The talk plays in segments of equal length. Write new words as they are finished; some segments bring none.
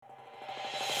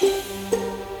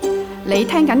你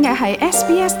聽緊嘅係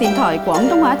SBS 電台廣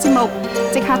東話節目，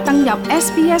即刻登入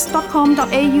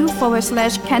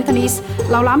sbs.com.au/Cantonese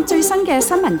瀏覽最新嘅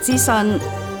新聞資訊。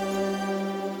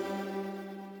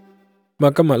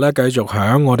今日咧繼續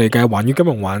響我哋嘅環宇金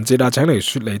融環節啦，請嚟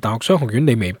雪梨大學商學院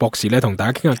李薇博士咧，同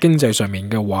大家傾下經濟上面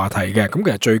嘅話題嘅。咁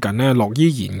其實最近咧，洛伊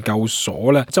研究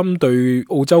所咧針對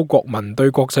澳洲國民對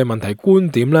國際問題觀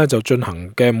點咧，就進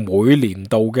行嘅每年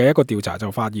度嘅一個調查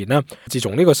就發現啦，自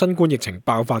從呢個新冠疫情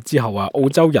爆發之後啊，澳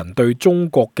洲人對中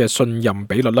國嘅信任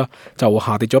比率啦就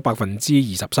下跌咗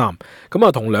23%。咁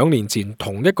啊，同2年前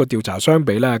同一個調查相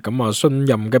比咧，咁啊信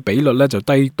任嘅比率咧就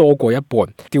低多過一半。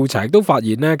調查亦都發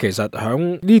現咧，其實響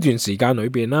呢段時間裏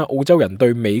邊咧，澳洲人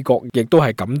對美國亦都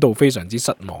係感到非常之失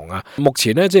望啊！目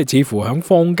前咧，即係似乎響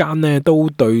坊間咧，都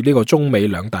對呢個中美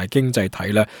兩大經濟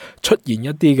體咧出現一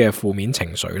啲嘅負面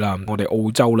情緒啦。我哋澳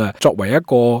洲咧作為一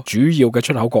個主要嘅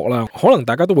出口國啦，可能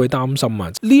大家都會擔心啊，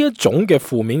呢一種嘅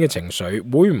負面嘅情緒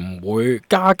會唔會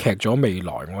加劇咗未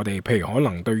來我哋譬如可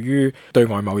能對於對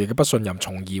外貿易嘅不信任，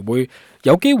從而會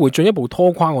有機會進一步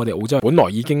拖垮我哋澳洲本來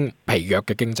已經疲弱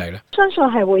嘅經濟呢？相信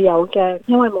係會有嘅，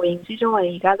因為無形之中我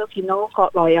哋而家都見到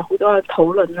國內有好多嘅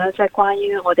討論啦，即係關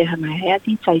於我哋係咪喺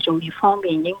一啲製造業方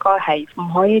面應該係唔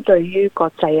可以對於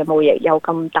國際嘅貿易有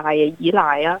咁大嘅依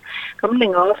賴啊。咁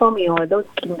另外一方面，我哋都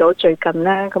見到最近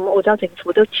呢，咁澳洲政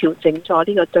府都調整咗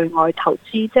呢個對外投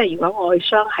資，即係如果外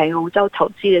商喺澳洲投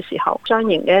資嘅時候，相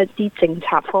應嘅一啲政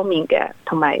策方面嘅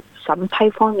同埋審批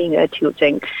方面嘅調整，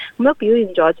咁都表現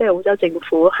咗即係澳洲政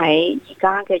府喺而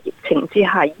家嘅疫情之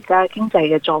下，而家經濟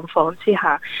嘅狀況之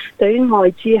下，對於外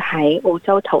資喺澳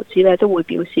洲投資咧，都會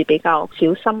表示比較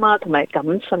小心啊，同埋謹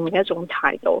慎嘅一種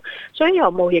態度。所以由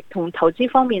貿易同投資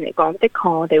方面嚟講，的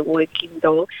確我哋會見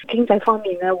到經濟方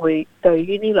面咧，會對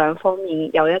於呢兩方面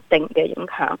有一定嘅影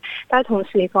響。但係同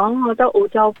時嚟講，我覺得澳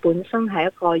洲本身係一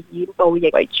個以貿易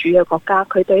為主嘅國家，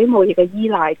佢對於貿易嘅依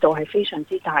賴度係非常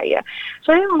之大嘅，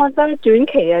所以我覺得短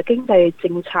期嘅經濟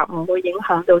政策唔會影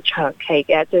響到長期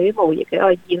嘅對於貿易嘅一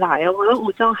個依賴。我覺得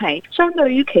澳洲係相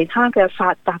對於其他嘅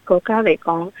發達國家嚟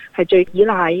講係最依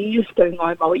賴於對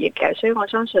外貿易嘅，所以我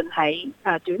相信喺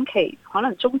短期可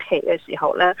能中期嘅時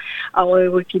候呢，我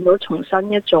哋會見到重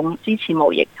新一種支持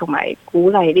貿易同埋鼓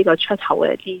勵呢個出口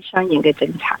嘅一啲相應嘅政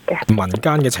策嘅。民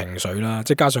間嘅情緒啦，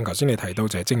即係加上頭先你提到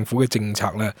就係政府嘅政策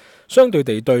呢，相對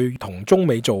地對同中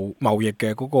美做貿易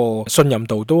嘅嗰個信任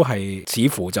度都係似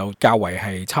乎就較為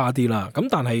係差啲啦。咁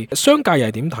但係商界又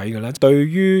係點睇嘅呢？對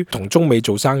於同中美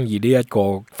做生意呢一個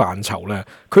範疇呢，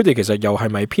佢哋其實又係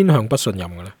咪偏向不信任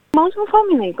嘅呢？某種方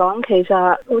面嚟講，其實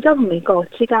澳洲同美國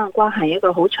之間嘅關係一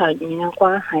個好長遠嘅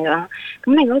關係啦。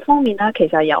咁另外一方面呢，其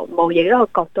實由貿易呢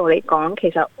個角度嚟講，其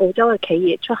實澳洲嘅企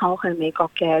業出口去美國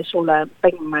嘅數量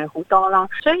並唔係好多啦。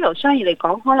所以由商業嚟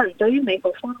講，可能對於美國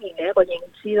方面嘅一個認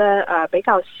知呢，比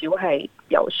較少係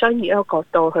由商業一個角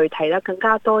度去睇啦，更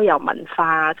加多由文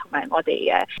化同埋我哋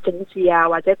嘅政治啊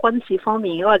或者軍事方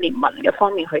面嗰個聯盟嘅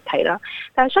方面去睇啦。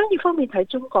但係商業方面睇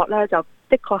中國呢，就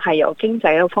的確係由經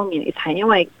濟嗰方面嚟睇，因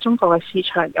為中國嘅市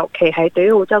場尤其係對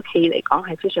於澳洲企業嚟講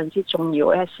係非常之重要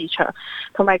嘅市場。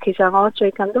同埋其實我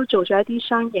最近都做咗一啲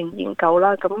相應研究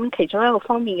啦，咁其中一個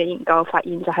方面嘅研究發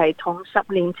現就係同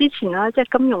10年之前啦，即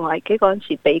係金融危機嗰陣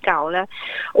時比較呢，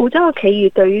澳洲嘅企業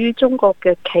對於中國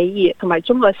嘅企業同埋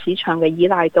中國市場嘅依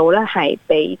賴度呢，係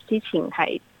比之前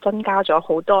係增加咗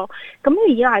好多。咁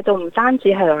依賴度唔單止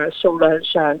係話數量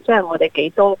上，即係我哋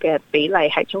幾多嘅比例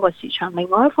係中國市場，另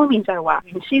外一方面就係話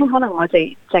原先可能我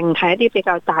哋淨係一啲比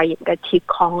較大型嘅鐵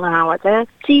礦啊或者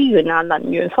資源啊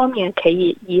能源方面嘅企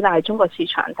業依賴中國市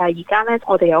場，但係而家呢，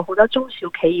我哋有好多中小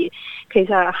企業其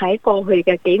實喺過去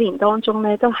嘅幾年當中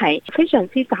呢，都係非常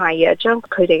之大嘅將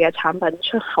佢哋嘅產品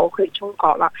出口去中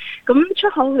國啦。咁出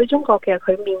口去中國嘅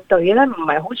佢面對嘅呢，唔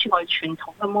係好似我哋傳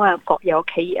統咁樣國有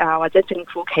企業啊或者政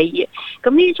府企業，咁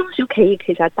呢啲中小企業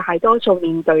其實大多數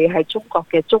面對係中國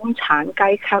嘅中產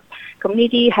階級，咁呢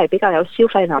啲係比較有消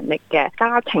費能力嘅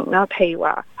家庭啦，譬如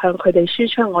話向佢哋輸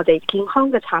出我哋健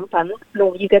康嘅產品、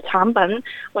農業嘅產品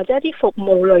或者一啲服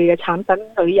務類嘅產品、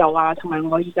旅遊啊，同埋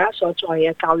我而家所在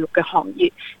嘅教育嘅行業。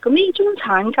咁呢啲中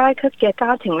產階級嘅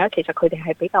家庭呢，其實佢哋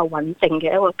係比較穩定嘅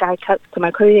一個階級，同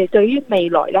埋佢哋對於未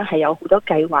來呢係有好多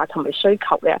計劃同埋需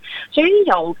求嘅。所以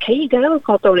由企業嘅一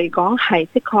個角度嚟講，係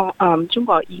的確中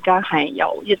國而家係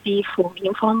有一啲負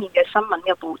面方面嘅新聞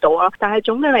嘅報導啊。但係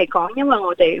總嘅嚟講，因為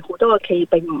我哋好多嘅企業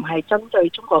並唔係針對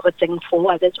中國嘅政府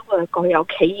或者中國嘅國有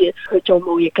企業去做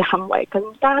貿易嘅行為，更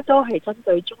加多係針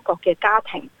對中國嘅家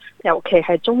庭尤其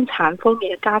係中產方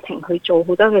面嘅家庭去做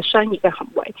好多嘅商業嘅行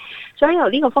為。所以由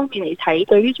呢個方面嚟睇，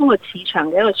對於中國市場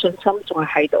嘅一個信心仲係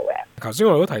喺度嘅。頭先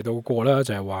我哋都提到過啦，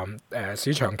就係話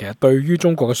市場其實對於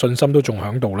中國嘅信心都仲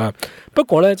喺度啦。不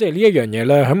過咧，即係呢一樣嘢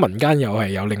咧，喺民間又係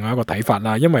有另外一個睇法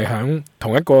啦。因為喺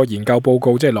同一個研究報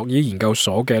告，即係諾伊研究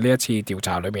所嘅呢一次調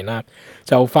查裏面咧，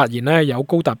就發現咧有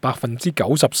高達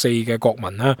94%嘅國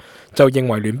民啦，就認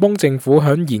為聯邦政府喺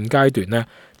現階段咧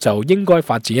就應該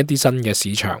發展一啲新嘅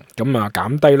市場，咁啊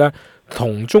減低咧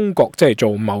同中國即係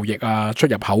做貿易啊出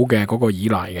入口嘅嗰個依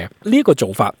賴嘅。呢一個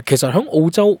做法其實喺澳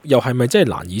洲又係咪真係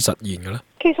難以實現嘅咧？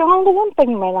其實我覺得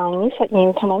並唔係難以實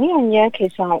現，同埋呢樣嘢其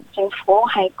實政府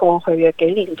喺過去嘅幾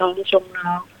年當中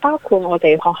啦，包括我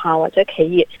哋學校或者企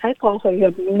業喺過去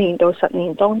嘅5年到10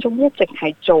年當中一直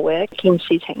係做嘅一件事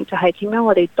情，就係點樣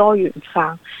我哋多元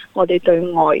化我哋對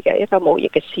外嘅一個貿易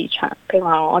嘅市場。譬如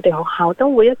話我哋學校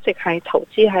都會一直係投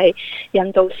資喺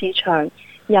印度市場、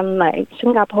印尼、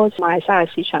新加坡、馬來西亞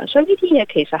市場，所以呢啲嘢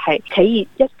其實係企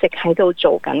業一直喺度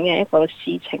做緊嘅一個事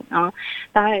情啦。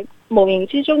但係無形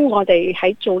之中，我哋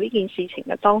喺做呢件事情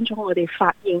嘅當中，我哋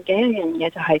發現嘅一樣嘢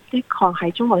就係，的確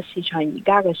係中國市場而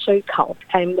家嘅需求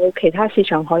係冇其他市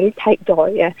場可以替代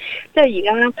嘅。即係而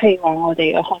家譬如話我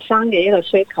哋嘅學生嘅一個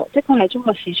需求，的確係中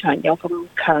國市場有咁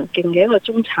強勁嘅一個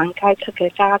中產階級嘅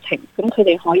家庭，咁佢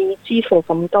哋可以支付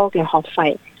咁多嘅學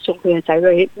費，送佢嘅仔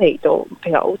女嚟到譬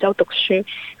如澳洲讀書。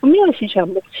咁呢個市場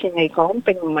目前嚟講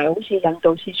並唔係好似印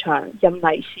度市場、印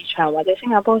尼市場或者新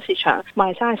加坡市場、馬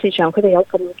來西亞市場，佢哋有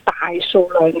咁大數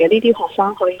量嘅呢啲學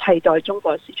生可以替代中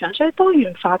國市場。所以多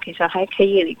元化其實喺企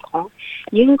業嚟講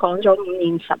已經講咗5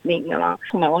年10年㗎啦，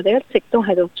同埋我哋一直都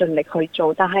喺度盡力去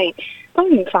做。但係多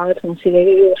元化嘅同時，你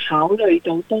要考慮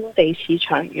到當地市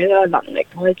場嘅一個能力。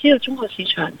我哋知道中國市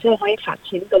場即係可以發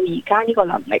展到而家呢個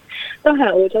能力，都係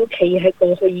澳洲企業喺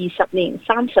過去20年、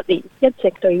30年一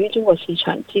直對於中國市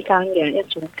場之間嘅一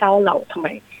種交流，同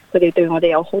埋佢哋對我哋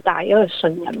有好大一個信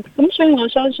任。咁所以我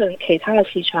相信其他嘅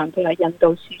市場，譬如印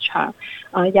度市場、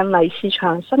印尼市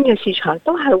場、新嘅市場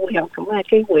都係會有咁嘅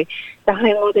機會。但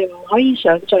係我哋唔可以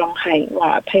想像係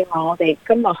話，譬如話我哋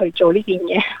今日去做呢件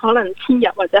嘢，可能前日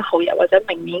或者後日或者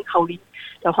明年後年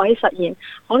就可以實現。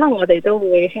可能我哋都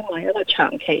會希望一個長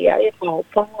期嘅一個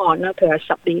方案啦，譬如話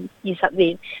10年、20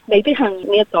年，未必係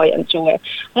呢一代人做嘅。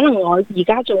可能我而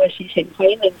家做嘅事情可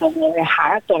以令到我嘅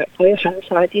下一代可以享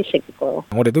受一啲成果。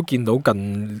我哋都見到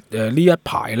近呢一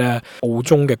排咧，澳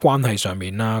中嘅關係上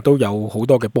面啦，都有好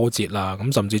多嘅波折啦。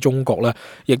咁甚至中國咧，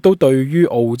亦都對於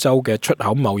澳洲嘅出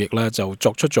口貿易咧，就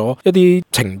作出咗一啲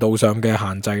程度上嘅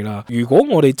限制啦。如果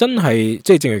我哋真係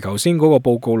即係正如頭先嗰個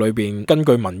報告裏邊，根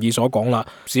據民意所講啦，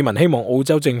市民希望澳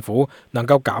洲政府能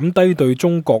夠減低對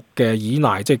中國嘅依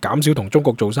賴，即係減少同中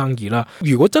國做生意啦。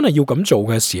如果真係要咁做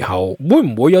嘅時候，會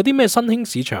唔會有啲咩新興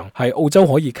市場係澳洲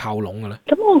可以靠攏嘅咧？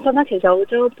咁我覺得其實澳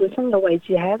洲本身嘅位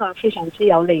置係一個非常之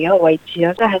有利嘅一個位置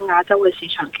啦，即係喺亞洲嘅市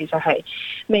場其實係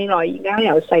未來而家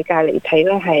由世界嚟睇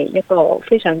咧係一個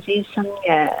非常之新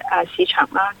嘅市場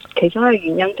啦。其中一個原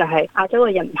因就係亞洲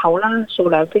嘅人口啦，數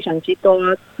量非常之多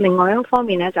啦。另外一方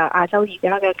面咧，就係亞洲而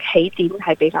家嘅起點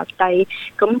係比較低，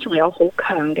咁仲有好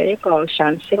強嘅一個上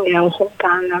升嘅一個空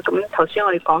間啦。咁頭先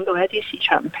我哋講到一啲市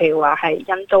場，譬如話係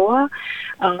印度啊，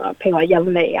譬如話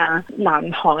印尼啊、南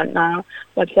韓啊，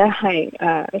或者係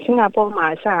新加坡、馬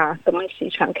來西亞咁嘅市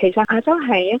場。其實亞洲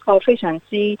係一個非常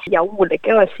之有活力嘅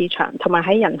一個市場，同埋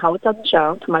喺人口增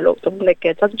長同埋勞動力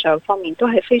嘅增長方面都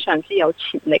係非常之有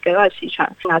潛力嘅一個市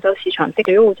場。亞洲市場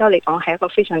對於澳洲嚟講係一個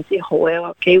非常之好嘅一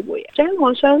個機會。所以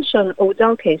我相信澳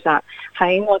洲其實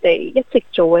喺我哋一直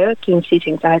做嘅一件事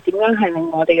情，就係點樣係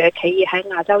令我哋嘅企業喺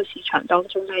亞洲市場當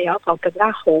中咧有一個更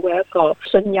加好嘅一個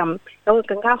信任，有一個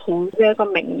更加好嘅一個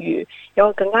名譽，有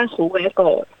一個更加好嘅一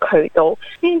個渠道。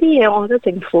呢啲嘢我覺得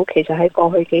政府其實喺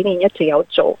過去幾年一直有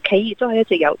做，企業都係一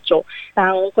直有做，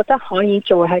但係我覺得可以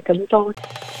做係更多。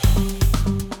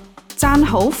讚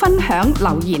好、分享、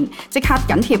留言，即刻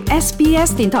緊貼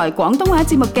SBS 電台廣東話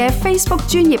節目嘅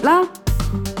Facebook 專頁啦！